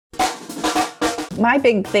My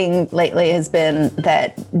big thing lately has been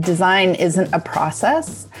that design isn't a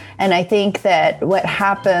process. And I think that what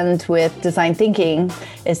happened with design thinking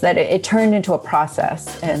is that it turned into a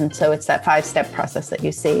process. And so it's that 5-step process that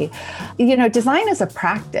you see. Design is a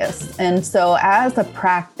practice. And so as a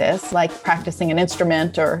practice, like practicing an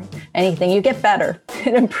instrument or anything, you get better,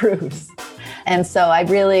 it improves. And so I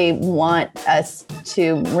really want us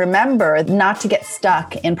to remember not to get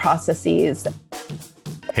stuck in processes.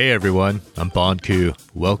 Hey everyone, I'm Bon Ku.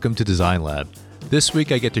 Welcome to Design Lab. This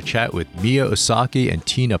week I get to chat with Mia Ozaki and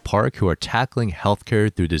Tina Park, who are tackling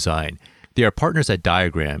healthcare through design. They are partners at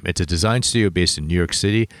Diagram. It's a design studio based in New York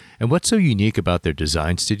City. And what's so unique about their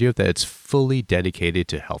design studio that it's fully dedicated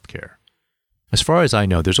to healthcare? As far as I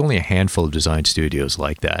know, there's only a handful of design studios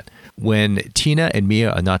like that. When Tina and Mia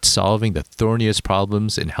are not solving the thorniest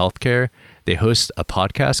problems in healthcare, they host a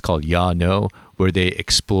podcast called Ya Know, where they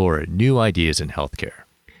explore new ideas in healthcare.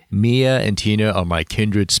 Mia and Tina are my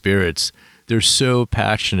kindred spirits. They're so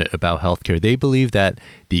passionate about healthcare. They believe that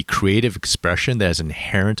the creative expression that is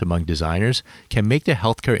inherent among designers can make the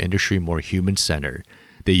healthcare industry more human-centered.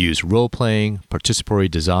 They use role-playing,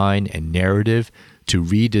 participatory design, and narrative to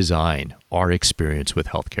redesign our experience with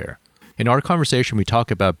healthcare. In our conversation, we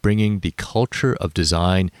talk about bringing the culture of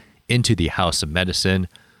design into the house of medicine,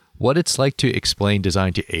 what it's like to explain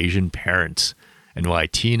design to Asian parents, and why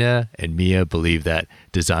Tina and Mia believe that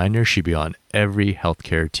designers should be on every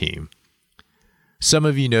healthcare team. Some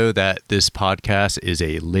of you know that this podcast is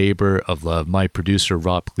a labor of love. My producer,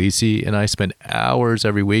 Rob Puglisi, and I spend hours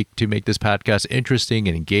every week to make this podcast interesting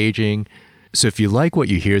and engaging. So if you like what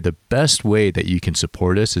you hear, the best way that you can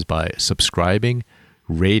support us is by subscribing,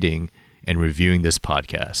 rating, and reviewing this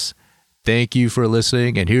podcast. Thank you for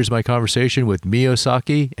listening, and here's my conversation with Mia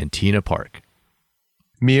Ozaki and Tina Park.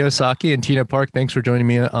 Mia Ozaki and Tina Park, thanks for joining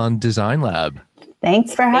me on Design Lab.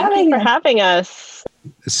 Thanks for having us.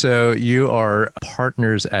 So you are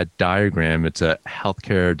partners at Diagram. It's a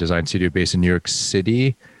healthcare design studio based in New York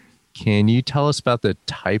City. Can you tell us about the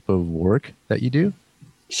type of work that you do?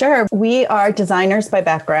 Sure. We are designers by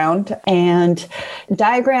background, and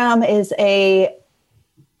Diagram is a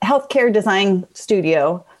healthcare design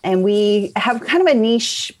studio, and we have kind of a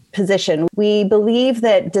niche position. We believe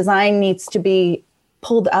that design needs to be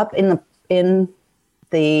pulled up in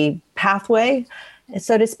the pathway,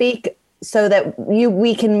 so to speak, so that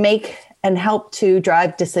we can make and help to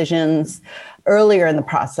drive decisions earlier in the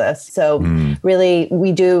process. So really,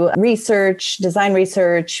 we do research, design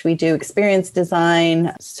research, we do experience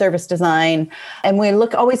design, service design, and we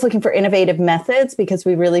always looking for innovative methods, because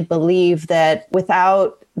we really believe that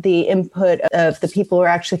without the input of the people who are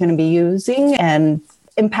actually going to be using and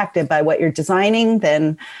impacted by what you're designing,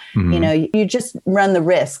 then you just run the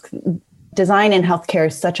risk. Design in healthcare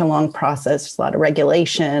is such a long process. There's a lot of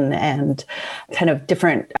regulation and kind of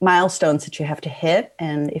different milestones that you have to hit.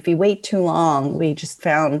 And if you wait too long, we just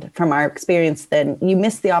found from our experience that you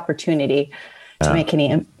miss the opportunity to make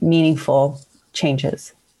any meaningful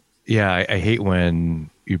changes. Yeah, I hate when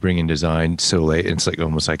you bring in design so late. It's like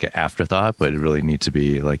almost like an afterthought, but it really needs to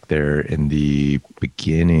be like there in the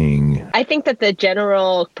beginning. I think that the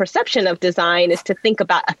general perception of design is to think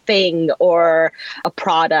about a thing or a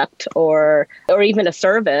product or even a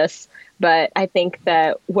service. But I think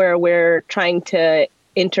that where we're trying to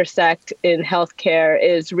intersect in healthcare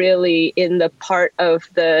is really in the part of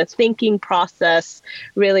the thinking process,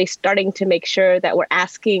 really starting to make sure that we're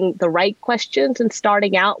asking the right questions and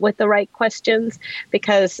starting out with the right questions.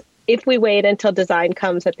 Because if we wait until design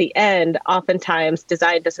comes at the end, oftentimes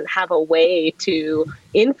design doesn't have a way to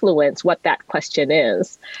influence what that question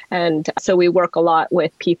is. And so we work a lot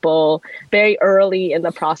with people very early in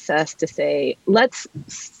the process to say, let's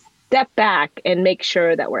step back and make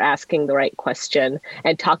sure that we're asking the right question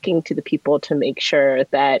and talking to the people to make sure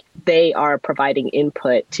that they are providing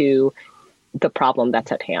input to the problem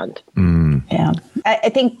that's at hand. Yeah, I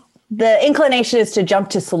think the inclination is to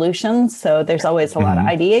jump to solutions. So there's always a lot of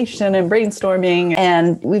ideation and brainstorming.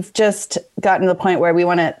 And we've just gotten to the point where we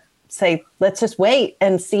want to say, let's just wait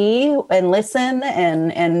and see and listen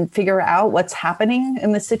and figure out what's happening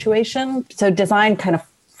in this situation. So design kind of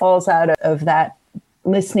falls out of that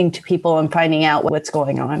listening to people and finding out what's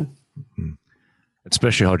going on.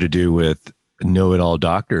 Especially hard to do with know-it-all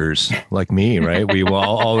doctors like me, right? We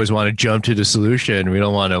always want to jump to the solution. We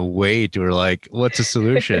don't want to wait. We're like, what's the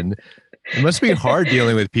solution? It must be hard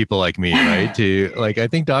dealing with people like me, right? I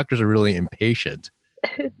think doctors are really impatient.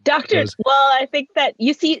 Doctors, I think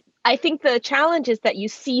the challenge is that you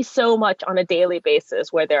see so much on a daily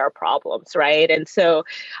basis where there are problems, right? And so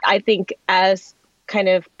I think as kind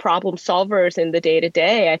of problem solvers in the day to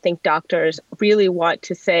day, I think doctors really want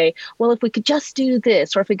to say, well, if we could just do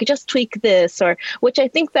this, or if we could just tweak this, or which I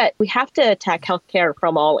think that we have to attack healthcare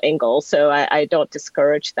from all angles. So I don't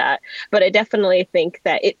discourage that. But I definitely think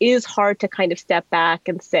that it is hard to kind of step back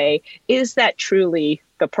and say, is that truly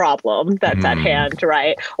the problem that's at hand,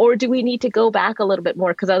 right? Or do we need to go back a little bit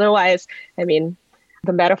more? Because otherwise, I mean,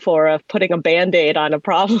 the metaphor of putting a Band-Aid on a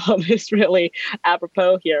problem is really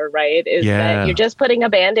apropos here, right? Is that you're just putting a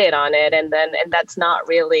Band-Aid on it, and that's not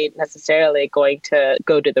really necessarily going to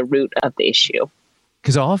go to the root of the issue.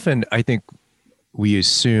 Because often I think we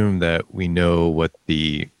assume that we know what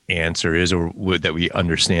the answer is, or that we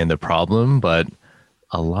understand the problem, but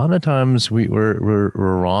a lot of times we're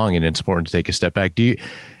wrong, and it's important to take a step back. Do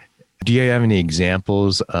you have any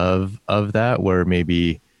examples of that, where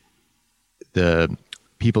maybe the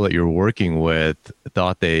people that you're working with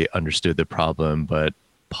thought they understood the problem, but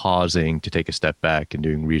pausing to take a step back and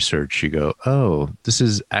doing research, you go, oh, this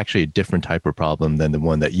is actually a different type of problem than the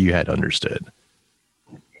one that you had understood?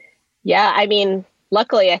 Yeah, I mean,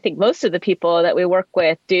 luckily, I think most of the people that we work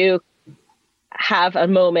with do have a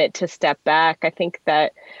moment to step back. I think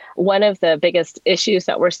that one of the biggest issues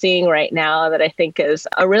that we're seeing right now that I think is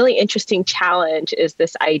a really interesting challenge is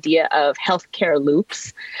this idea of healthcare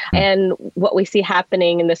loops. And what we see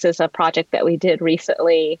happening, and this is a project that we did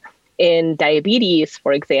recently in diabetes,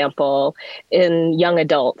 for example, in young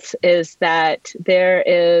adults, is that there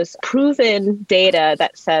is proven data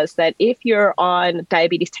that says that if you're on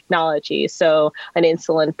diabetes technology, so an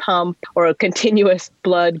insulin pump or a continuous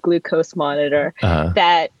blood glucose monitor,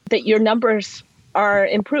 that your numbers are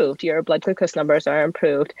improved, your blood glucose numbers are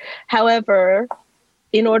improved. However,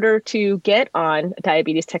 in order to get on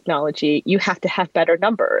diabetes technology, you have to have better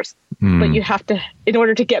numbers. But you have to, in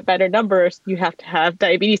order to get better numbers, you have to have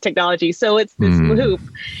diabetes technology. So it's this loop.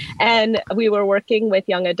 And we were working with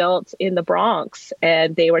young adults in the Bronx,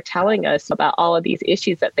 and they were telling us about all of these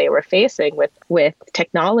issues that they were facing with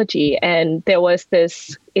technology. And there was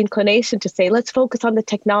this inclination to say, let's focus on the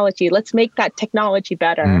technology. Let's make that technology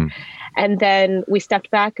better. And then we stepped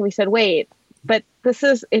back and we said, wait, but this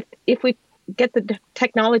is, if we get the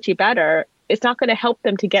technology better, it's not going to help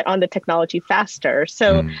them to get on the technology faster.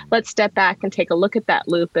 So let's step back and take a look at that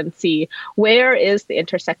loop and see where is the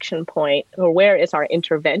intersection point, or where is our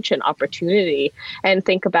intervention opportunity, and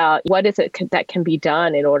think about what is it that can be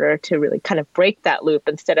done in order to really kind of break that loop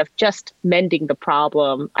instead of just mending the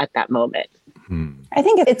problem at that moment. I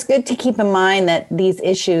think it's good to keep in mind that these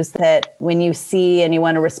issues, that when you see and you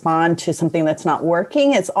want to respond to something that's not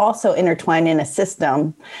working, it's also intertwined in a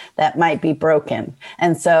system that might be broken.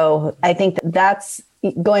 And so I think that's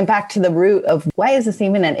going back to the root of why is this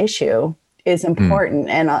even an issue is important.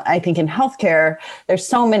 And I think in healthcare, there's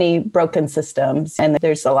so many broken systems, and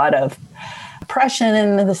there's a lot of oppression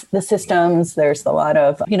in the systems. There's a lot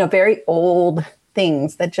of, very old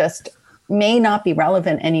things that just may not be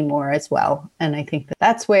relevant anymore as well. And I think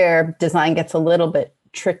that's where design gets a little bit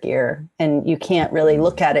trickier, and you can't really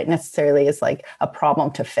look at it necessarily as like a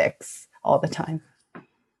problem to fix all the time.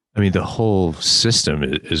 I mean, the whole system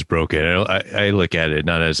is broken. I look at it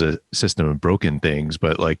not as a system of broken things,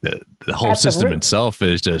 but like the whole system itself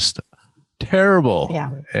is just terrible.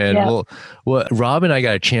 Yeah. And well, Rob and I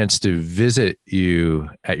got a chance to visit you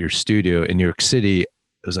at your studio in New York City.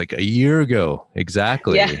 It was like a year ago,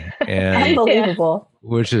 exactly. Yeah. And Unbelievable.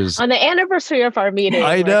 Which is on the anniversary of our meeting.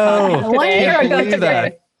 I know. 1 year ago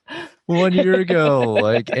today. 1 year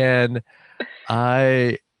ago, and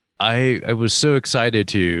I was so excited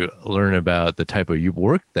to learn about the type of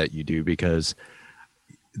work that you do, because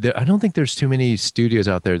I don't think there's too many studios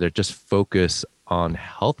out there that just focus on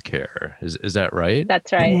healthcare. Is that right?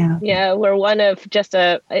 That's right. Yeah, we're one of just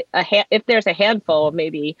if there's a handful,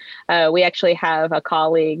 maybe. We actually have a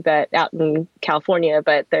colleague that out in California,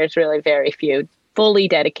 but there's really very few fully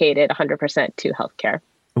dedicated 100% to healthcare.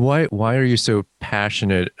 Why are you so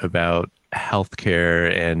passionate about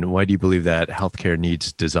healthcare, and why do you believe that healthcare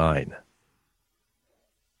needs design?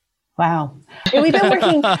 Wow. And we've been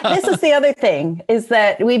working, this is the other thing, is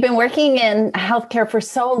that we've been working in healthcare for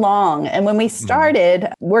so long. And when we started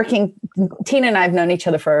working, Tina and I have known each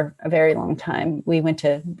other for a very long time. We went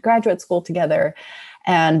to graduate school together.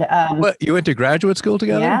 And what, you went to graduate school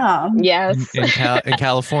together? Yeah. Yes. In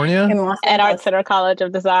California? At Art Center College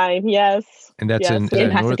of Design. Yes. And that's in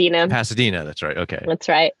Pasadena. Pasadena. That's right. Okay. That's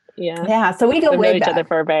right. Yeah. Yeah. So we go way back. Each other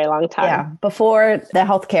for a very long time. Yeah. Before the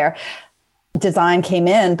healthcare design came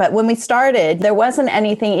in. But when we started, there wasn't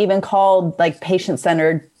anything even called like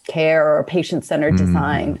patient-centered care or patient-centered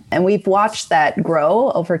design. And we've watched that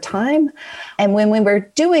grow over time. And when we were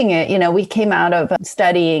doing it, we came out of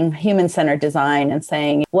studying human-centered design and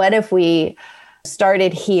saying, what if we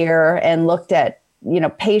started here and looked at,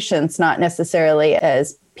 patients not necessarily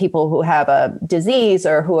as people who have a disease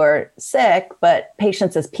or who are sick, but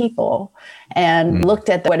patients as people, and looked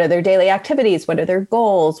at what are their daily activities, what are their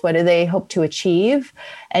goals, what do they hope to achieve,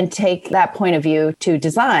 and take that point of view to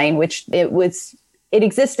design, which it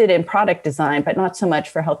existed in product design, but not so much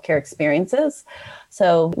for healthcare experiences.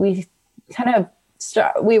 So we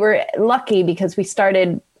we were lucky because we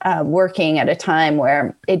started working at a time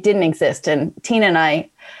where it didn't exist. And Tina and I,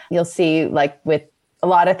 you'll see, like with a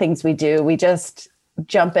lot of things we do, we just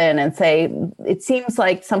jump in and say, it seems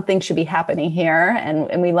like something should be happening here.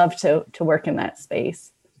 And we love to work in that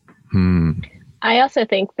space. I also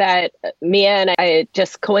think that Mia and I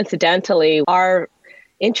just coincidentally, our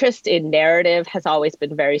interest in narrative has always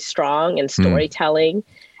been very strong in storytelling.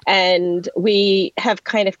 And we have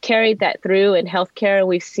kind of carried that through in healthcare.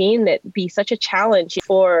 We've seen it be such a challenge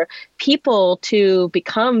for people to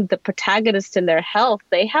become the protagonist in their health.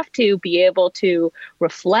 They have to be able to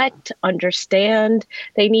reflect, understand.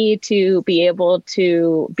 They need to be able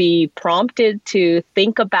to be prompted to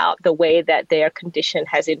think about the way that their condition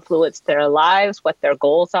has influenced their lives, what their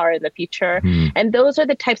goals are in the future. And those are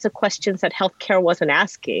the types of questions that healthcare wasn't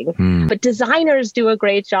asking. But designers do a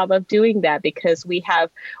great job of doing that because we have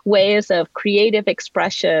ways of creative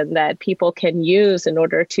expression that people can use in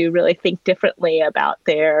order to really think differently about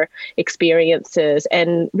their experiences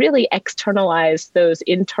and really externalize those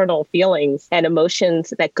internal feelings and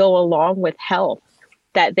emotions that go along with health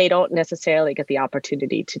that they don't necessarily get the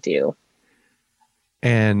opportunity to do.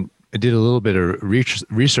 And I did a little bit of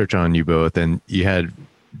research on you both, and you had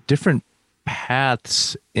different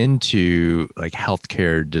paths into like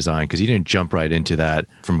healthcare design because you didn't jump right into that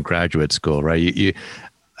from graduate school, right?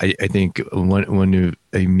 I think one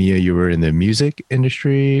of Mia, you were in the music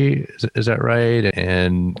industry. Is that right?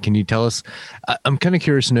 And can you tell us? I'm kind of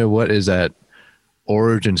curious to know what is that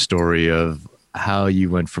origin story of how you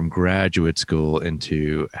went from graduate school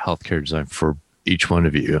into healthcare design for each one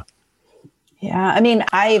of you. Yeah, I mean,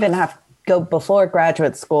 I even have to go before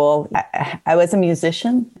graduate school. I was a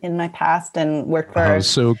musician in my past and worked for. Oh,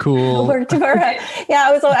 so cool!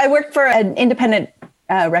 I worked for an independent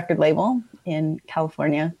record label in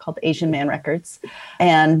California called Asian Man Records.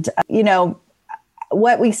 And,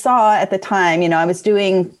 what we saw at the time, I was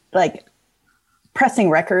doing like pressing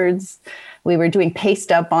records. We were doing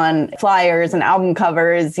paste up on flyers and album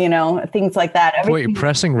covers, things like that. Wait,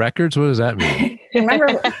 pressing records? What does that mean? Remember?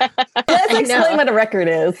 Let's explain what a record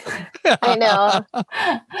is. I know.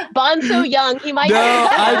 Bond's so young. He might. No,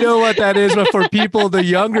 I know what that is. But for the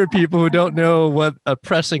younger people who don't know what a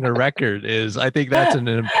pressing a record is, I think that's an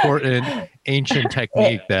important ancient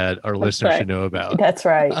technique that our listeners should know about. That's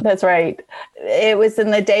right. That's right. It was in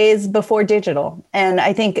the days before digital. And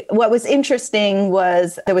I think what was interesting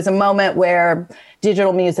was there was a moment where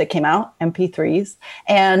digital music came out, MP3s,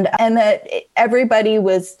 and that everybody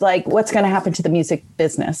was like, what's going to happen to the music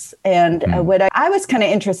business? And what I was kind of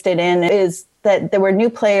interested in is that there were new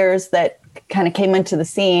players that kind of came into the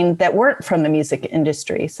scene that weren't from the music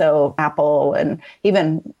industry. So Apple and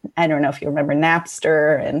even, I don't know if you remember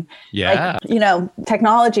Napster and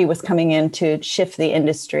technology was coming in to shift the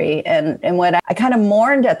industry. And what I kind of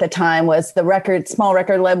mourned at the time was the small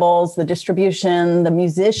record labels, the distribution, the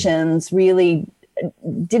musicians really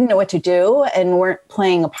didn't know what to do and weren't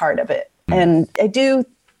playing a part of it. And I do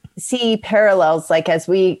see parallels, like as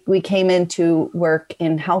we came into work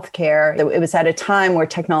in healthcare, it was at a time where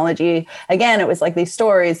technology, again, it was like these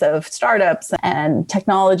stories of startups and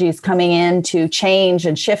technologies coming in to change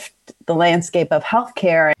and shift the landscape of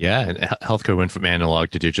healthcare. Yeah, and healthcare went from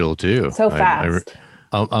analog to digital too. So fast.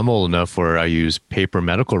 I'm old enough where I use paper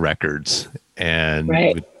medical records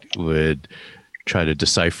and would try to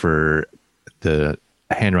decipher the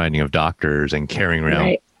handwriting of doctors and carrying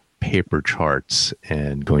around paper charts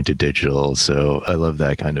and going to digital. So I love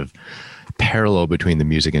that kind of parallel between the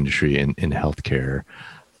music industry and healthcare.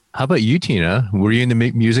 How about you, Tina? Were you in the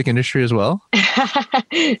music industry as well?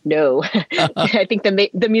 No, I think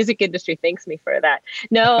the music industry thanks me for that.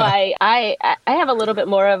 No, I have a little bit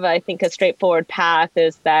more of, I think, a straightforward path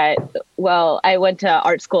is that, well, I went to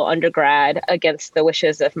art school undergrad against the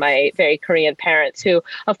wishes of my very Korean parents who,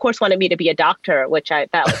 of course, wanted me to be a doctor, which that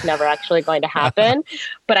was never actually going to happen.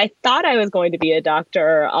 But I thought I was going to be a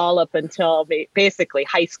doctor all up until basically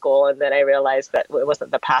high school. And then I realized that it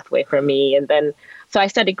wasn't the pathway for me. And then so I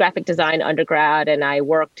studied graphic design undergrad and I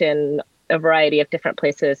worked in a variety of different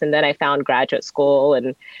places. And then I found graduate school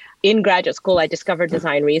and in graduate school, I discovered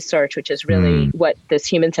design research, which is really what this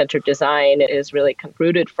human-centered design is really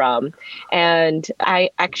rooted from. And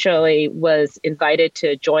I actually was invited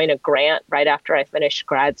to join a grant right after I finished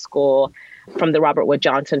grad school from the Robert Wood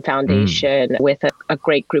Johnson Foundation with a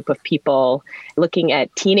great group of people looking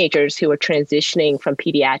at teenagers who are transitioning from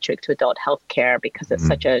pediatric to adult healthcare because it's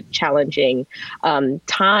such a challenging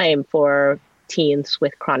time for teens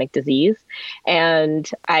with chronic disease. And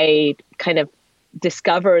I kind of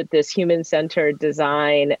discovered this human-centered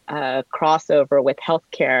design crossover with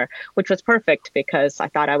healthcare, which was perfect because I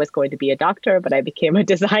thought I was going to be a doctor, but I became a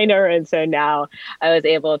designer. And so now I was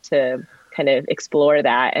able to kind of explore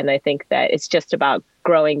that. And I think that it's just about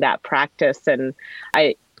growing that practice. And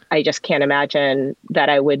I just can't imagine that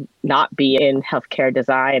I would not be in healthcare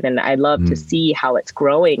design. And I love to see how it's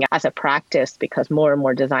growing as a practice because more and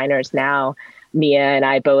more designers now, Mia and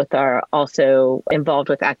I both are also involved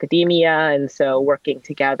with academia. And so working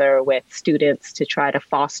together with students to try to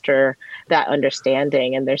foster that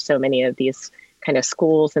understanding. And there's so many of these kind of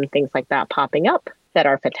schools and things like that popping up that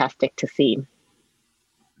are fantastic to see.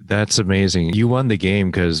 That's amazing. You won the game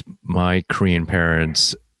because my Korean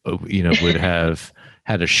parents, would have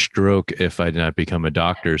had a stroke if I did not become a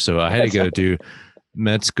doctor. So I had to go do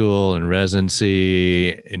med school and residency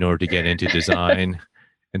in order to get into design.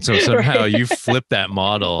 And so somehow you flipped that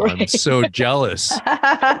model. Right. I'm so jealous.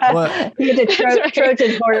 What? You had a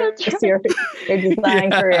Trojan horse your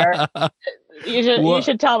design career. You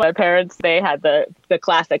should tell my parents they had the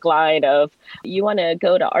classic line of, you want to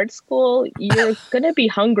go to art school? You're going to be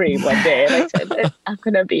hungry one day. And I said, I'm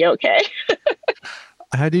going to be okay.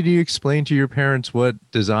 How did you explain to your parents what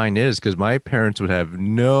design is? Because my parents would have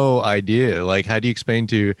no idea. Like, how do you explain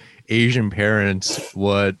to Asian parents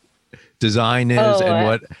what design is and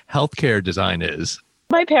what healthcare design is?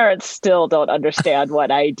 My parents still don't understand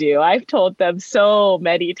what I do. I've told them so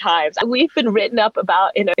many times. We've been written up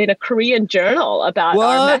about in a Korean journal about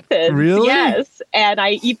our methods. Really? Yes. And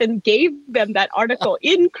I even gave them that article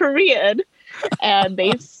in Korean and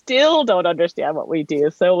they still don't understand what we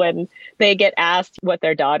do. So when they get asked what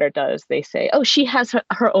their daughter does, they say, oh, she has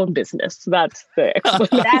her own business. That's the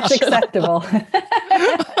explanation. That's acceptable.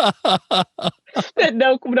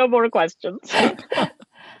 No more questions.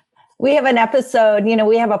 We have an episode,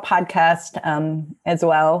 we have a podcast as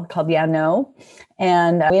well called Yeah, No.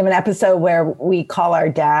 And we have an episode where we call our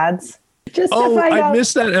dads. I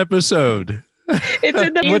missed that episode. It's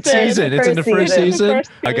in the What season? It's in the first season?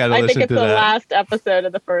 I got to listen to that. I think it's the last episode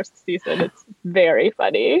of the first season. It's very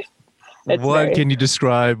funny. Can you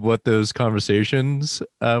describe what those conversations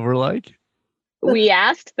were like? We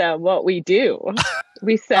asked them what we do.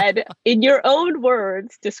 We said, in your own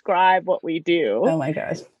words, describe what we do. Oh my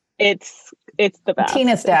gosh. It's the best.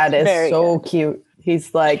 Tina's dad is so cute.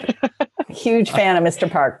 He's like a huge fan of Mr.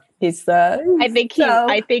 Park. He's I think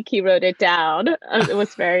he wrote it down. It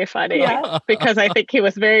was very funny because I think he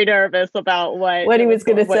was very nervous about what he was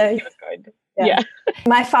going to say. Yeah.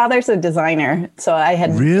 My father's a designer, so I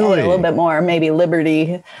had a little bit more maybe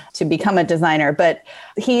liberty to become a designer, but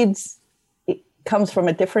he comes from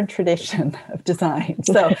a different tradition of design.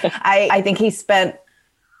 So I think he spent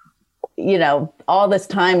all this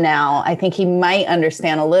time now. I think he might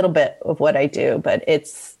understand a little bit of what I do, but it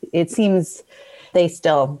seems they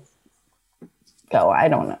still go, I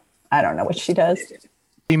don't know what she does.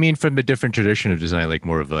 You mean from a different tradition of design, like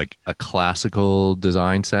more of like a classical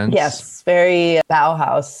design sense? Yes, very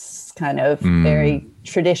Bauhaus kind of very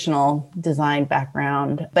traditional design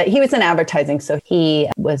background. But he was in advertising, so he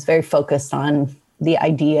was very focused on the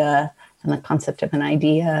idea and the concept of an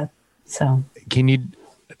idea. So can you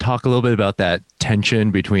talk a little bit about that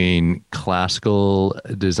tension between classical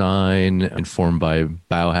design informed by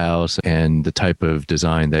Bauhaus and the type of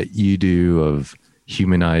design that you do of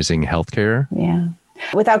humanizing healthcare? Yeah.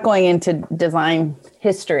 Without going into design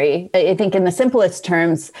history, I think in the simplest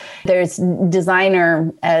terms, there's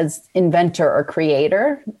designer as inventor or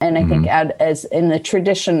creator. And I think as in the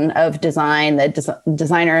tradition of design, the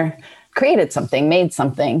designer created something, made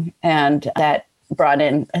something, and that brought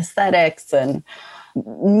in aesthetics and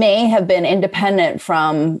may have been independent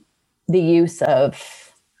from the use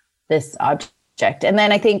of this object. And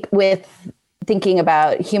then I think with thinking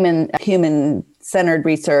about human-centered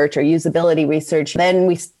research or usability research, then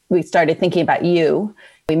we started thinking about you.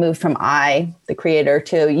 We moved from I, the creator,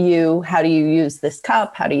 to you. How do you use this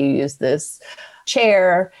cup? How do you use this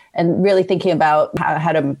chair? And really thinking about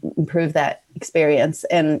how to improve that experience.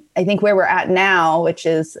 And I think where we're at now, which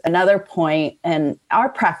is another point, and our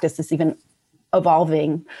practice is even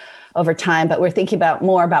evolving over time, but we're thinking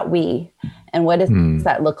more about we and what does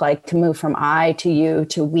that look like to move from I to you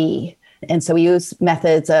to we. And so we use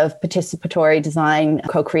methods of participatory design,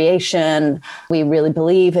 co-creation. We really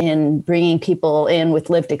believe in bringing people in with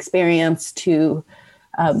lived experience to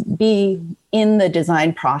be in the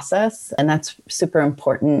design process. And that's super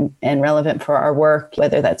important and relevant for our work,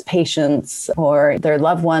 whether that's patients or their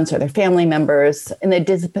loved ones or their family members. In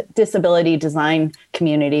the disability design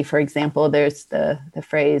community, for example, there's the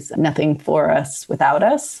phrase, nothing for us without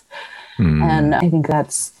us. And I think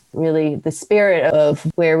that's really the spirit of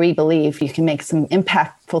where we believe you can make some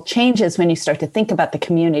impactful changes when you start to think about the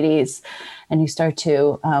communities and you start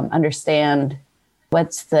to understand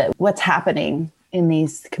what's happening in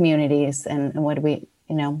these communities and what do we,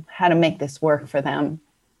 how to make this work for them.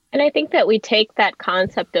 And I think that we take that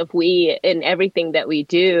concept of we in everything that we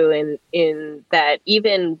do, and in that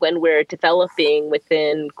even when we're developing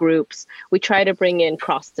within groups, we try to bring in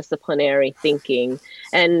cross-disciplinary thinking.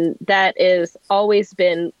 And that is always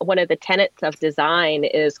been one of the tenets of design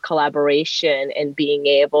is collaboration and being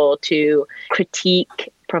able to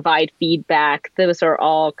critique, provide feedback. Those are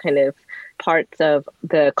all kind of parts of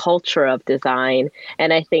the culture of design.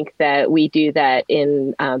 And I think that we do that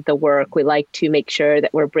in the work. We like to make sure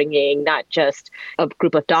that we're bringing not just a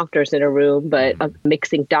group of doctors in a room, but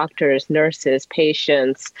mixing doctors, nurses,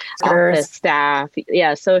 patients, office staff,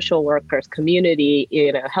 social workers, community,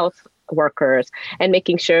 health workers, and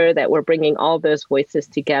making sure that we're bringing all those voices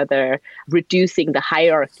together, reducing the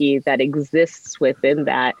hierarchy that exists within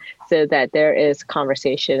that so that there is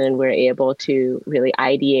conversation and we're able to really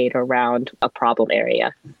ideate around a problem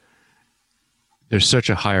area. There's such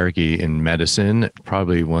a hierarchy in medicine,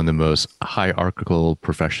 probably one of the most hierarchical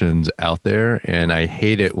professions out there. And I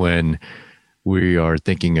hate it when we are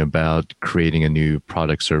thinking about creating a new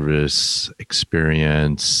product, service,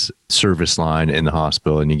 experience, service line in the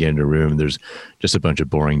hospital, and you get in a room, there's just a bunch of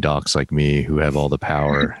boring docs like me who have all the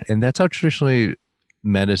power. And that's how traditionally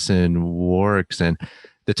medicine works. And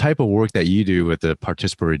the type of work that you do with the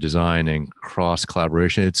participatory design and cross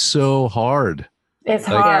collaboration, it's so hard. It's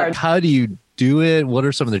hard. How do you do it? What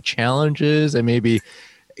are some of the challenges? And maybe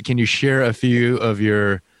can you share a few of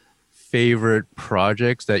your favorite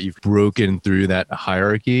projects that you've broken through that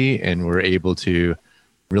hierarchy and were able to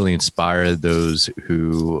really inspire those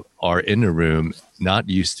who are in the room not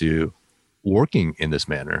used to working in this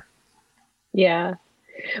manner? Yeah.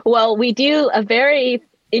 Well, we do a very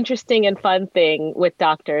interesting and fun thing with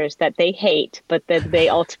doctors that they hate, but then they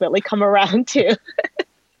ultimately come around to,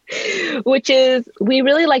 which is we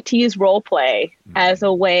really like to use role play as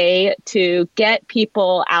a way to get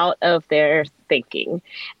people out of their thinking.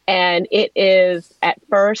 And it is, at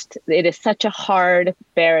first, it is such a hard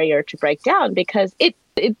barrier to break down because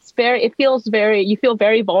you feel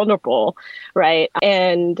very vulnerable, right?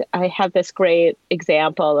 And I have this great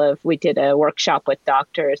example of, we did a workshop with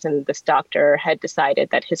doctors, and this doctor had decided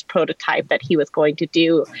that his prototype that he was going to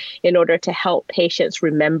do in order to help patients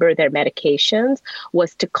remember their medications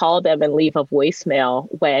was to call them and leave a voicemail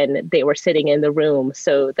when they were sitting in the room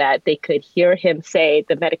so that they could hear him say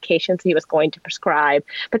the medications he was going to prescribe,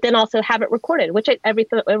 but then also have it recorded, which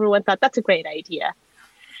everyone thought that's a great idea.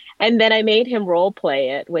 And then I made him role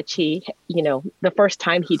play it, which he, the first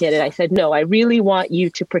time he did it, I said, no, I really want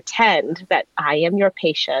you to pretend that I am your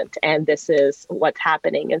patient and this is what's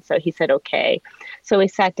happening. And so he said, okay. So we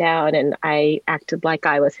sat down and I acted like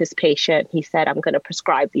I was his patient. He said, I'm going to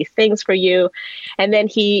prescribe these things for you. And then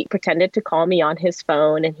he pretended to call me on his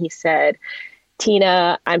phone and he said,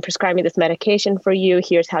 Tina, I'm prescribing this medication for you.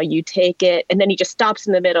 Here's how you take it. And then he just stops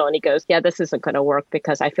in the middle and he goes, yeah, this isn't going to work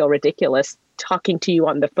because I feel ridiculous talking to you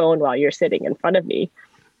on the phone while you're sitting in front of me.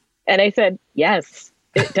 And I said, yes,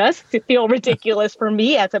 it does feel ridiculous for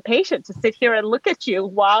me as a patient to sit here and look at you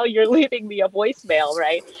while you're leaving me a voicemail,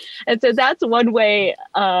 right? And so that's one way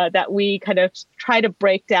that we kind of try to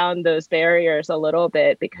break down those barriers a little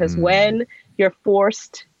bit, because when you're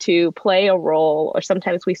forced to play a role, or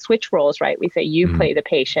sometimes we switch roles, right? We say you play the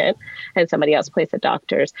patient and somebody else plays the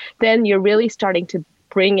doctors. Then you're really starting to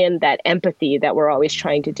bring in that empathy that we're always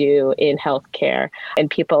trying to do in healthcare.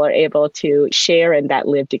 And people are able to share in that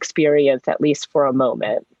lived experience, at least for a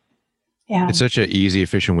moment. Yeah. It's such an easy,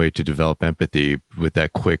 efficient way to develop empathy with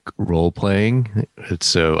that quick role playing. It's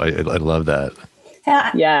so, I love that.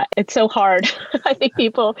 Yeah, it's so hard. I think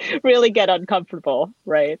people really get uncomfortable,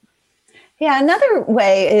 right? Yeah, another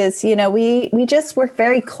way is, we just work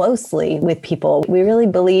very closely with people. We really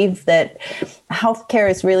believe that healthcare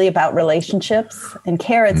is really about relationships, and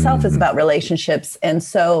care itself is about relationships. And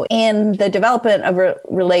so in the development of a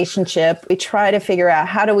relationship, we try to figure out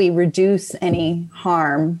how do we reduce any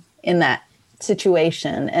harm in that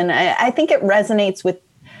situation. And I think it resonates with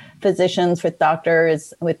physicians, with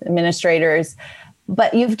doctors, with administrators,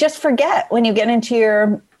 but you just forget when you get into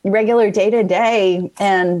your regular day-to-day,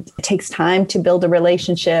 and it takes time to build a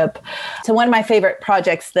relationship. So one of my favorite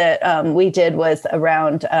projects that we did was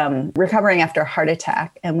around recovering after a heart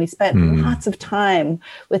attack. And we spent lots of time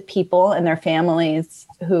with people and their families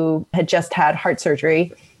who had just had heart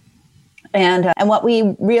surgery. And what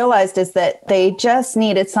we realized is that they just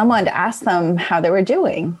needed someone to ask them how they were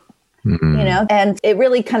doing. And it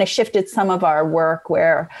really kind of shifted some of our work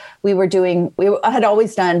where we had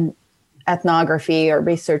always done ethnography or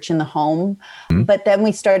research in the home. But then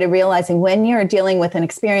we started realizing when you're dealing with an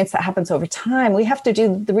experience that happens over time, we have to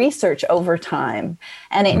do the research over time,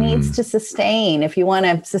 and it needs to sustain. If you want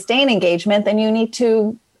to sustain engagement, then you need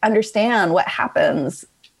to understand what happens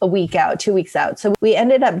a week out, 2 weeks out. So we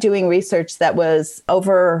ended up doing research that was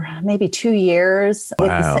over maybe 2 years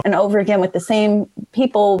and over again with the same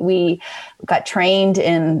people. We got trained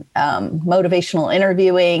in motivational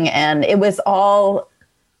interviewing, and it was all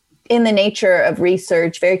in the nature of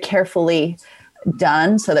research, very carefully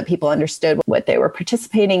done so that people understood what they were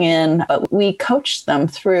participating in. But we coached them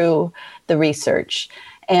through the research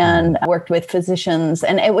and worked with physicians.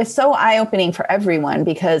 And it was so eye-opening for everyone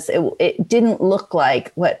because it didn't look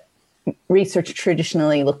like what research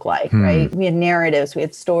traditionally looked like, right? We had narratives, we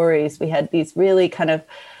had stories, we had these really kind of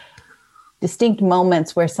distinct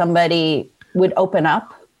moments where somebody would open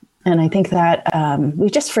up. And I think that we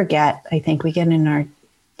just forget. I think we get in our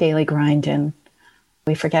daily grind and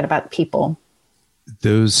we forget about people.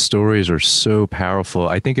 Those stories are so powerful.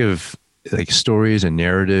 I think of like stories and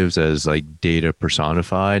narratives as like data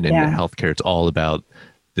personified, and in healthcare, it's all about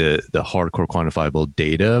the hardcore quantifiable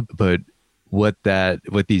data. But what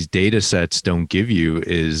these data sets don't give you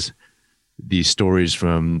is these stories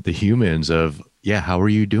from the humans of, how are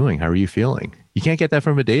you doing? How are you feeling? You can't get that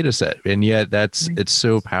from a data set. And yet it's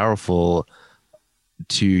so powerful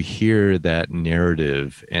to hear that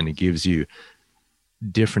narrative, and it gives you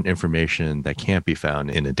different information that can't be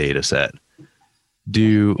found in a data set.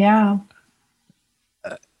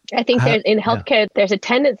 I think in healthcare, there's a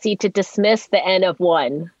tendency to dismiss the N of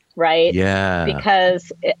one, right? Yeah.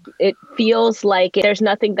 Because it feels like there's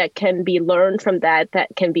nothing that can be learned from that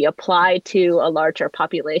can be applied to a larger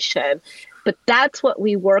population. But that's what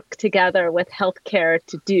we work together with healthcare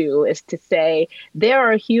to do, is to say there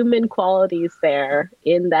are human qualities there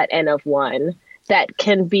in that N of one that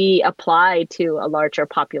can be applied to a larger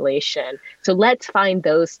population. So let's find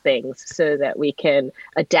those things so that we can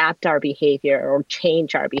adapt our behavior or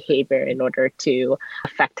change our behavior in order to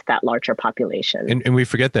affect that larger population. And we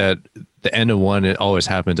forget that the N of one, it always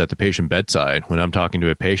happens at the patient bedside. When I'm talking to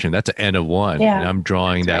a patient, that's an N of one. Yeah, and I'm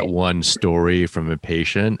drawing that one story from a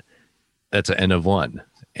patient. That's an N of one.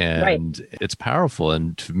 And it's powerful.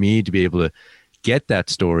 And to me, to be able to get that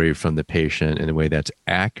story from the patient in a way that's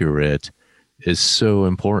accurate is so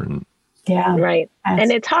important. Yeah. Right.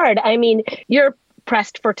 And it's hard. I mean, you're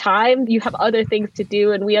pressed for time. You have other things to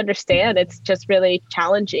do. And we understand it's just really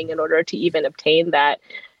challenging in order to even obtain that.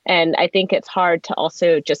 And I think it's hard to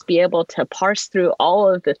also just be able to parse through all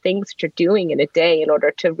of the things that you're doing in a day in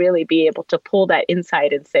order to really be able to pull that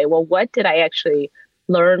insight and say, well, what did I actually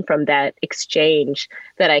learn from that exchange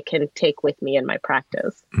that I can take with me in my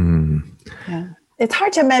practice? Yeah. It's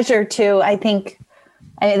hard to measure too. I think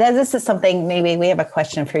this is something maybe we have a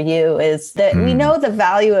question for you, is that we know the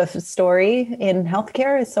value of a story in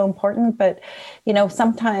healthcare is so important, but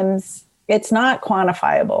sometimes it's not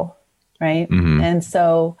quantifiable, right? And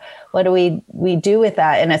so what do we do with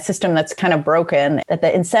that in a system that's kind of broken, that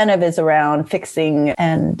the incentive is around fixing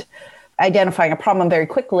and identifying a problem very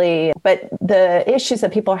quickly, but the issues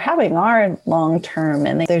that people are having are long-term,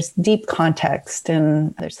 and there's deep context,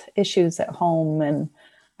 and there's issues at home, and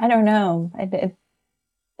I don't know.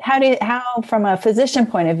 How from a physician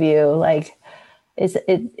point of view, like, is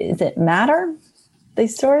it matter,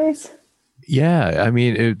 these stories? Yeah, I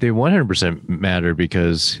mean, they 100% matter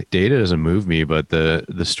because data doesn't move me, but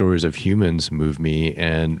the stories of humans move me.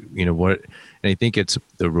 And and I think it's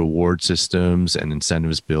the reward systems and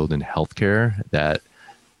incentives built in healthcare that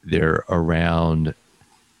they're around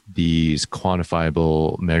these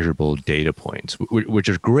quantifiable, measurable data points, which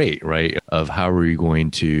are great, right? Of how are we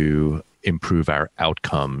going to improve our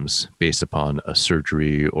outcomes based upon a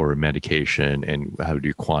surgery or a medication, and how do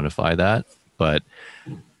you quantify that? But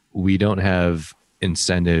we don't have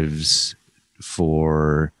incentives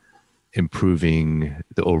for improving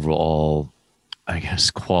the overall, I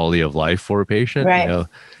guess, quality of life for a patient. Right.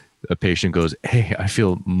 A patient goes, hey, I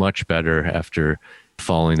feel much better after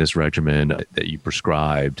following this regimen that you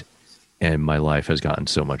prescribed, and my life has gotten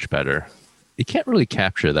so much better. You can't really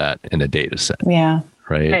capture that in a data set. Yeah.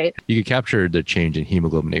 right? Right. You could capture the change in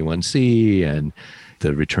hemoglobin A1C and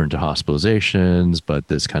the return to hospitalizations, but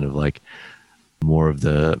this kind of like more of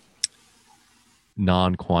the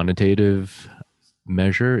non-quantitative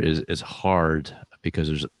measure is hard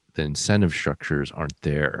because the incentive structures aren't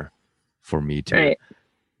there for me to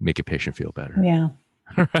make a patient feel better. Yeah.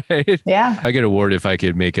 Right? Yeah. I get awarded if I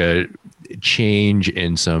could make a change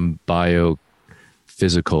in some biophysical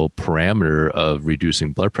parameter of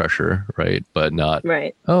reducing blood pressure, right? But not,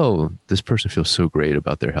 oh, this person feels so great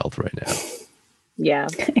about their health right now. Yeah.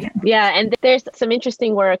 Yeah. And there's some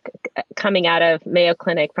interesting work coming out of Mayo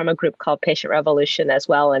Clinic from a group called Patient Revolution as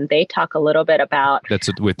well. And they talk a little bit about... That's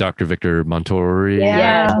with Dr. Victor Montori.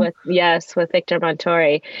 Yeah. With Victor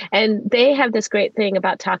Montori. And they have this great thing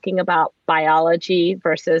about talking about biology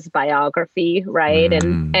versus biography, right?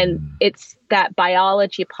 And it's that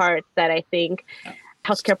biology part that I think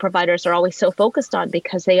healthcare providers are always so focused on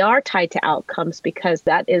because they are tied to outcomes, because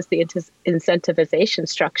that is the incentivization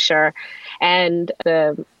structure. And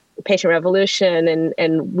the Patient Revolution,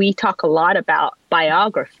 and we talk a lot about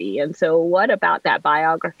biography. And so what about that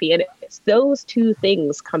biography? And it's those two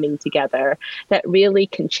things coming together that really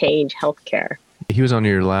can change healthcare. He was on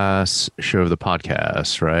your last show of the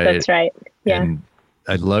podcast, right? That's right. Yeah. And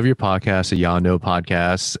I love your podcast, the Y'all Know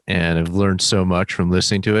podcast, and I've learned so much from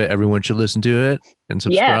listening to it. Everyone should listen to it and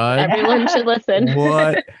subscribe. Yes, everyone should listen.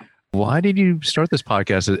 What? Why did you start this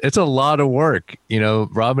podcast? It's a lot of work. You know,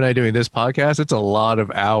 Rob and I doing this podcast, it's a lot of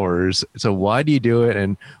hours. So why do you do it?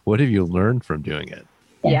 And what have you learned from doing it?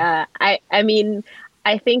 Yeah, I mean,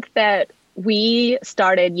 I think that we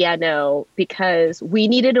started Yeah No because we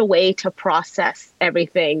needed a way to process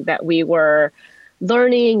everything that we were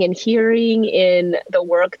learning and hearing in the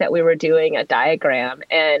work that we were doing at Diagram.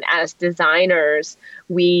 And as designers,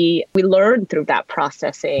 we learned through that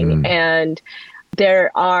processing. And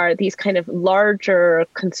there are these kind of larger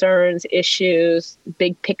concerns, issues,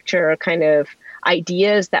 big picture kind of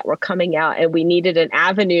ideas that were coming out, and we needed an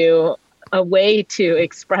avenue, a way to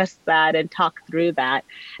express that and talk through that.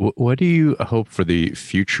 What do you hope for the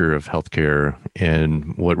future of healthcare,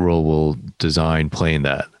 and what role will design play in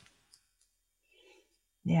that?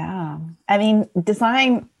 Yeah. I mean,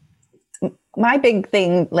 design, my big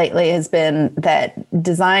thing lately has been that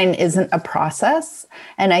design isn't a process.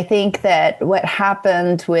 And I think that what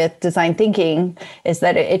happened with design thinking is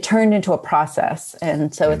that it turned into a process.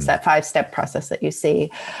 And so it's that 5-step process that you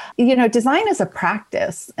see. You know, design is a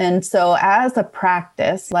practice. And so as a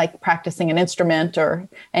practice, like practicing an instrument or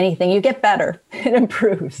anything, you get better, it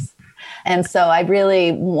improves. And so I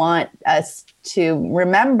really want us to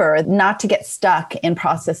remember not to get stuck in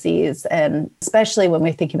processes, and especially when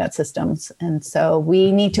we're thinking about systems. And so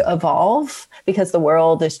we need to evolve because the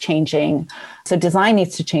world is changing. So design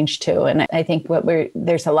needs to change too. And I think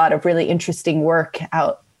there's a lot of really interesting work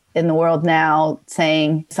out in the world now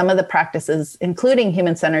saying some of the practices, including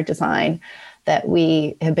human-centered design, that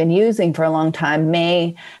we have been using for a long time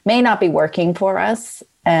may not be working for us.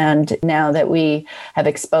 And now that we have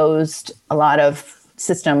exposed a lot of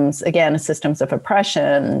systems, again, systems of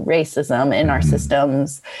oppression, racism in our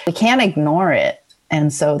systems, we can't ignore it.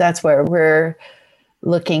 And so that's where we're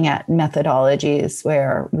looking at methodologies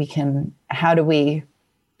where we can, how do we,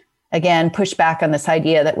 again, push back on this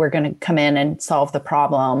idea that we're going to come in and solve the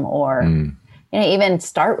problem, or even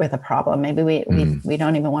start with a problem. Maybe we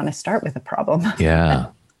don't even want to start with a problem. Yeah.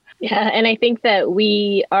 Yeah. And I think that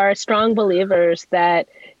we are strong believers that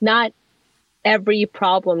not every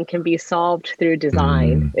problem can be solved through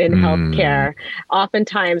design in healthcare.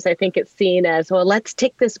 Oftentimes, I think it's seen as, well, let's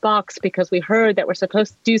tick this box because we heard that we're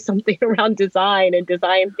supposed to do something around design and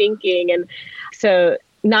design thinking. And so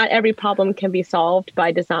not every problem can be solved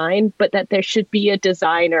by design, but that there should be a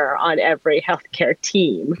designer on every healthcare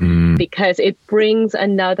team because it brings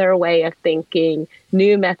another way of thinking,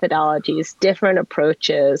 new methodologies, different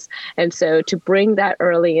approaches. And so to bring that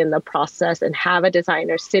early in the process and have a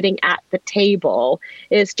designer sitting at the table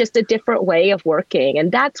is just a different way of working.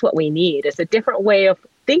 And that's what we need, is a different way of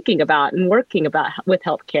thinking about and working about with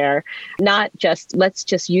healthcare, not just let's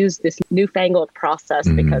just use this newfangled process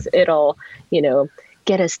because it'll,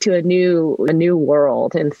 get us to a new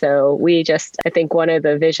world. And so I think one of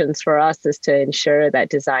the visions for us is to ensure that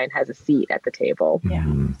design has a seat at the table.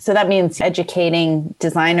 Yeah. So that means educating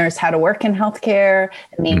designers how to work in healthcare.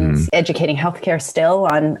 It means educating healthcare still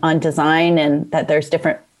on design, and that there's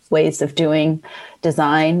different ways of doing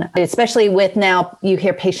design, especially with now you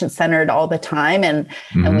hear patient-centered all the time. And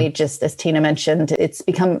we just, as Tina mentioned, it's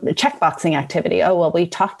become a checkboxing activity. Oh, well, we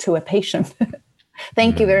talked to a patient.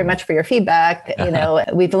 Thank you very much for your feedback.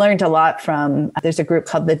 We've learned a lot from, there's a group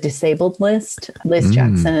called the Disabled List, Liz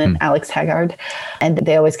Jackson and Alex Haggard. And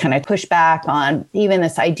they always kind of push back on even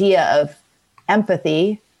this idea of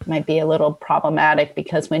empathy might be a little problematic,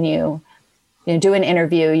 because when you do an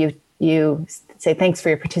interview, you say, thanks for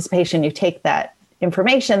your participation. You take that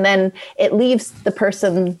information, then it leaves the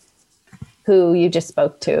person who you just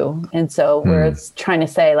spoke to. And so we're trying to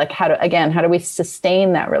say, like, how do we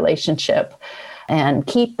sustain that relationship and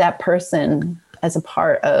keep that person as a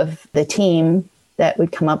part of the team that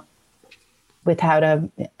would come up with how to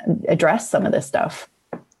address some of this stuff.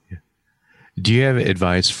 Yeah. Do you have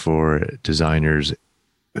advice for designers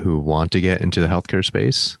who want to get into the healthcare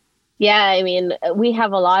space? Yeah, I mean, we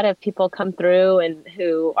have a lot of people come through and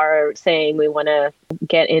who are saying we want to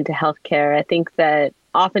get into healthcare. I think that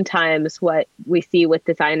oftentimes what we see with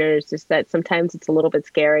designers is that sometimes it's a little bit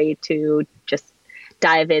scary to just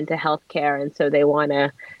dive into healthcare. And so they want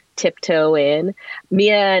to tiptoe in.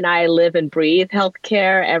 Mia and I live and breathe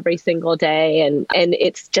healthcare every single day. And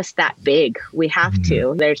it's just that big. We have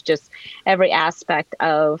to. There's just every aspect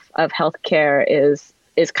of healthcare is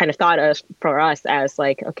kind of thought of for us as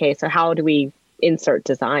like, okay, so how do we insert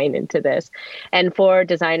design into this? And for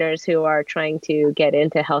designers who are trying to get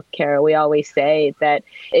into healthcare, we always say that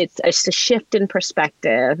it's a shift in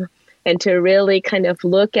perspective, and to really kind of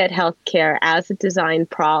look at healthcare as a design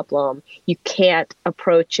problem. You can't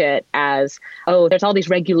approach it as, oh, there's all these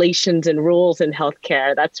regulations and rules in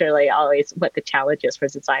healthcare. That's really always what the challenge is for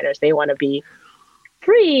designers. They want to be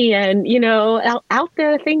free and, out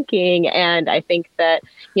there thinking. And I think that,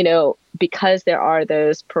 because there are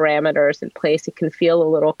those parameters in place, it can feel a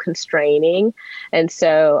little constraining. And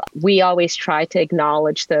so we always try to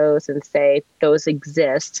acknowledge those and say those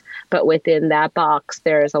exist, but within that box,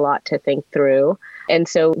 there is a lot to think through. And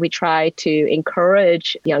so we try to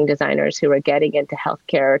encourage young designers who are getting into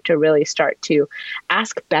healthcare to really start to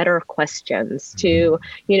ask better questions, to,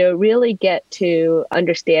 really get to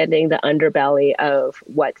understanding the underbelly of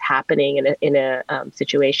what's happening in a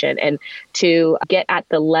situation, and to get at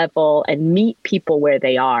the level and meet people where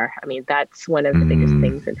they are. I mean, that's one of the biggest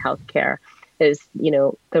things in healthcare is,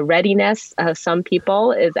 the readiness of some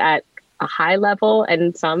people is at a high level,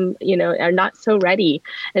 and some, are not so ready.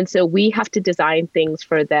 And so we have to design things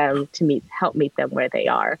for them to help meet them where they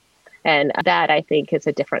are. And that, I think, is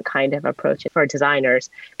a different kind of approach for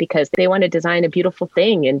designers, because they want to design a beautiful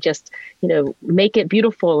thing and just, make it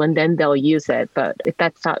beautiful and then they'll use it. But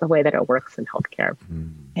that's not the way that it works in healthcare.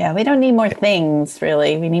 Yeah, we don't need more things,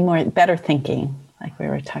 really. We need better thinking, like we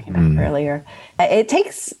were talking about earlier. It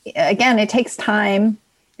takes time,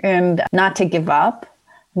 and not to give up.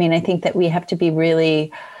 I mean, I think that we have to be really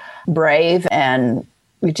brave and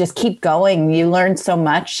we just keep going. You learn so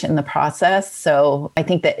much in the process. So I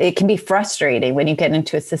think that it can be frustrating when you get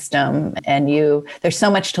into a system and there's so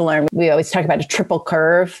much to learn. We always talk about a triple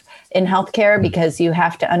curve in healthcare, because you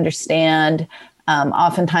have to understand,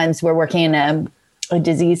 oftentimes we're working in a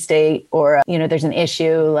disease state, or, there's an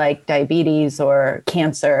issue like diabetes or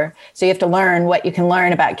cancer. So you have to learn what you can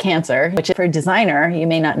learn about cancer, which for a designer, you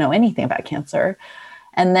may not know anything about cancer.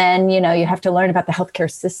 And then, you have to learn about the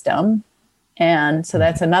healthcare system. And so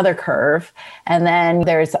that's another curve. And then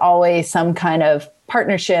there's always some kind of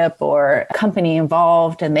partnership or company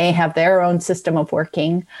involved, and they have their own system of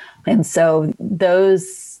working. And so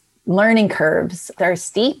those learning curves, they're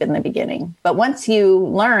steep in the beginning. But once you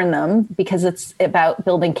learn them, because it's about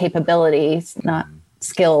building capabilities, not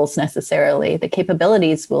skills necessarily, the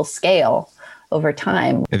capabilities will scale over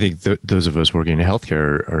time. I think those of us working in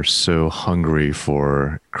healthcare are so hungry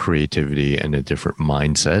for creativity and a different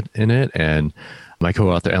mindset in it. And my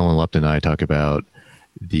co-author, Ellen Lupton, and I talk about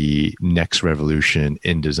the next revolution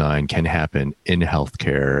in design can happen in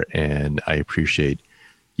healthcare. And I appreciate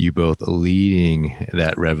you both leading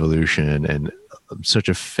that revolution. And I'm such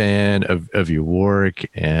a fan of your work.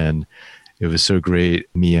 And it was so great,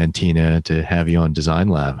 Mia and Tina, to have you on Design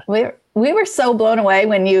Lab. We were so blown away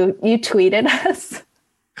when you tweeted us,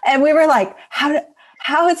 and we were like,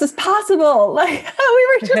 how is this possible? Like, we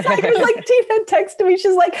were just like, it was like Tina texted me.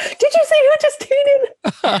 She's like, did you see who just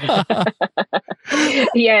tweeted?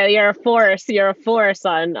 Yeah, you're a force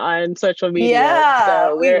on social media. Yeah,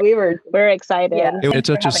 so we're excited. Yeah. It's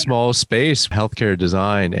such a small space, healthcare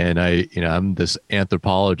design, and I'm this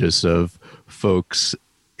anthropologist of folks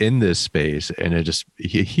in this space, and I'm just a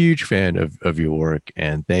huge fan of your work,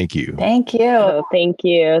 and thank you. Thank you. Oh, thank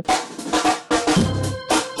you.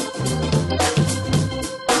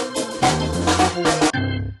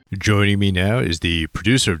 Joining me now is the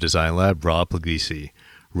producer of Design Lab, Rob Puglisi.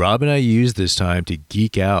 Rob and I used this time to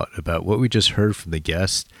geek out about what we just heard from the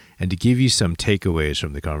guests and to give you some takeaways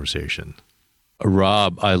from the conversation.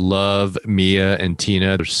 Rob, I love Mia and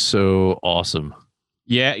Tina. They're so awesome.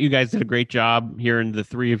 Yeah, you guys did a great job hearing the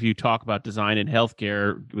three of you talk about design in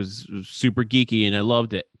healthcare. It was super geeky and I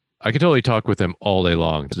loved it. I could totally talk with them all day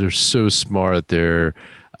long. They're so smart. They're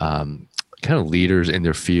kind of leaders in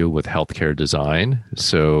their field with healthcare design.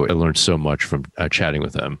 So I learned so much from chatting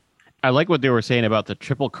with them. I like what they were saying about the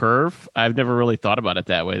triple curve. I've never really thought about it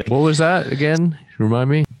that way. What was that again? Remind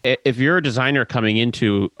me. If you're a designer coming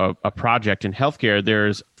into a project in healthcare,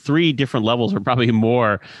 there's 3 different levels or probably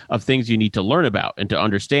more of things you need to learn about and to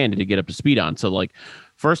understand and to get up to speed on. So like,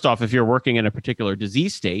 first off, if you're working in a particular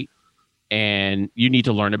disease state and you need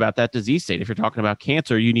to learn about that disease state, if you're talking about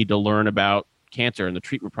cancer, you need to learn about cancer and the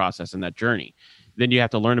treatment process and that journey. Then you have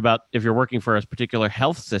to learn about, if you're working for a particular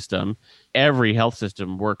health system, every health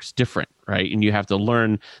system works different, right? And you have to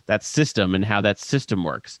learn that system and how that system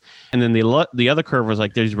works. And then the other curve was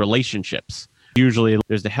like, there's relationships. Usually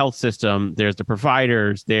there's the health system, there's the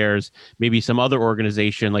providers, there's maybe some other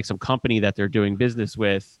organization, like some company that they're doing business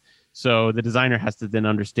with. So the designer has to then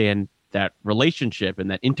understand that relationship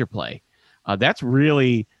and that interplay. That's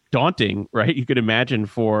really daunting, right? You could imagine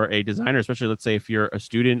for a designer, especially let's say if you're a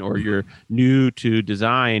student or you're new to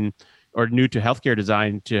design or new to healthcare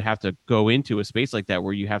design, to have to go into a space like that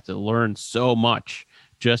where you have to learn so much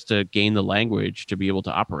just to gain the language to be able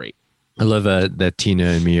to operate. I love that Tina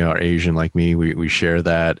and Mia are Asian like me. We share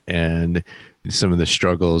that, and some of the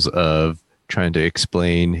struggles of trying to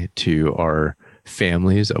explain to our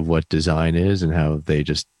families of what design is and how they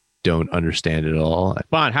just don't understand it all.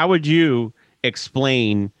 Bon, how would you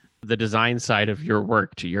explain the design side of your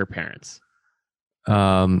work to your parents?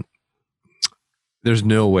 There's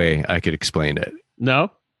no way I could explain it.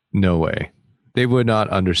 No way. They would not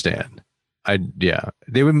understand.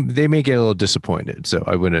 They may get a little disappointed. So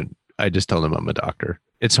I just tell them I'm a doctor.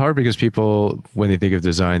 It's hard because people, when they think of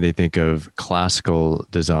design, they think of classical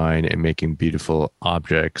design and making beautiful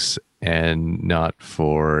objects and not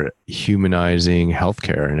for humanizing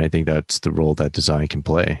healthcare. And I think that's the role that design can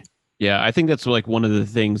play. Yeah, I think that's like one of the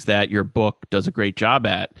things that your book does a great job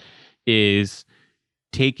at, is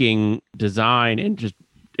taking design and just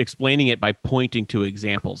explaining it by pointing to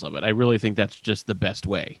examples of it. I really think that's just the best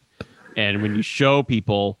way. And when you show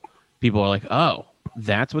people are like, oh,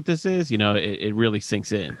 that's what this is. It really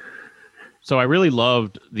sinks in. So I really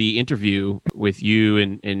loved the interview with you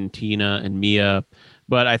and Tina and Mia.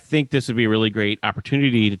 But I think this would be a really great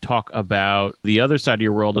opportunity to talk about the other side of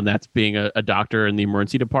your world, and that's being a doctor in the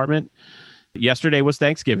emergency department. Yesterday was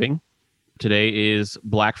Thanksgiving. Today is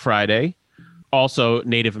Black Friday, also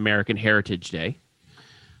Native American Heritage Day.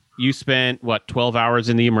 You spent, 12 hours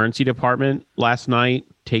in the emergency department last night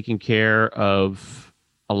taking care of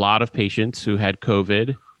a lot of patients who had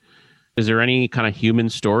COVID. Is there any kind of human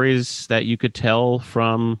stories that you could tell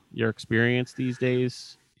from your experience these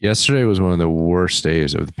days? Yesterday was one of the worst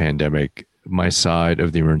days of the pandemic. My side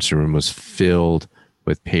of the emergency room was filled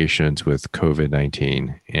with patients with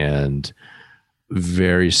COVID-19 and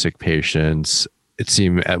very sick patients. It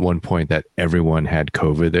seemed at one point that everyone had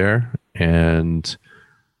COVID there, and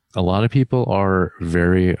a lot of people are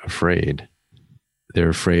very afraid. They're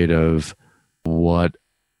afraid of what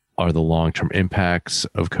are the long-term impacts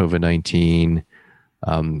of COVID-19.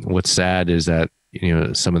 What's sad is that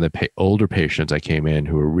some of the older patients I came in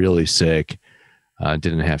who were really sick,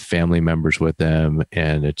 didn't have family members with them.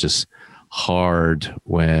 And it's just hard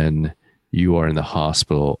when you are in the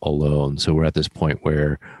hospital alone. So we're at this point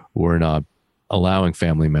where we're not allowing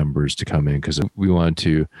family members to come in because we want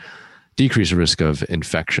to decrease the risk of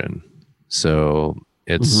infection. So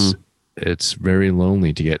it's very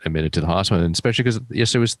lonely to get admitted to the hospital, and especially because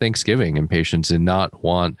yesterday was Thanksgiving and patients did not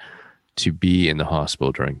want to be in the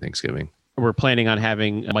hospital during Thanksgiving. We're planning on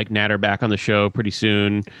having Mike Natter back on the show pretty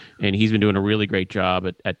soon, and he's been doing a really great job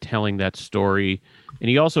at telling that story. And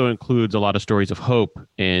he also includes a lot of stories of hope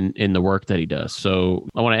in the work that he does. So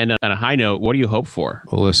I want to end on a high note. What do you hope for?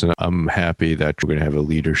 Well, listen, I'm happy that we're going to have a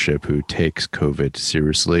leadership who takes COVID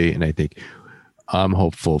seriously. And I think I'm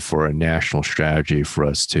hopeful for a national strategy for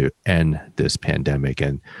us to end this pandemic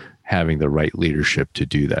and having the right leadership to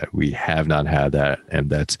do that. We have not had that, and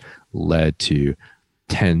that's led to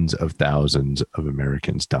tens of thousands of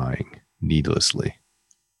Americans dying needlessly.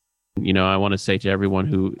 I want to say to everyone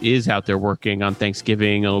who is out there working on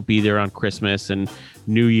Thanksgiving, will be there on Christmas and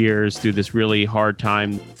New Year's through this really hard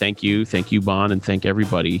time. Thank you, Bon, and thank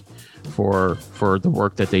everybody for the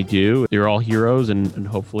work that they do. They're all heroes, and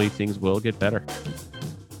hopefully things will get better.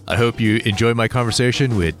 I hope you enjoyed my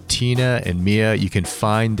conversation with Tina and Mia. You can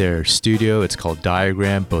find their studio. It's called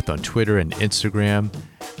Diagram, both on Twitter and Instagram.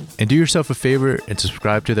 And do yourself a favor and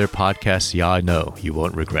subscribe to their podcast. Yeah, I know you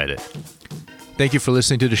won't regret it. Thank you for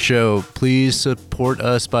listening to the show. Please support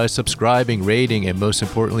us by subscribing, rating, and most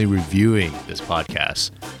importantly, reviewing this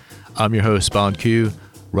podcast. I'm your host, Bon Q.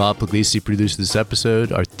 Rob Puglisi produced this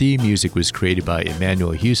episode. Our theme music was created by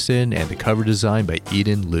Emmanuel Houston and the cover design by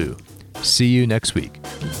Eden Liu. See you next week.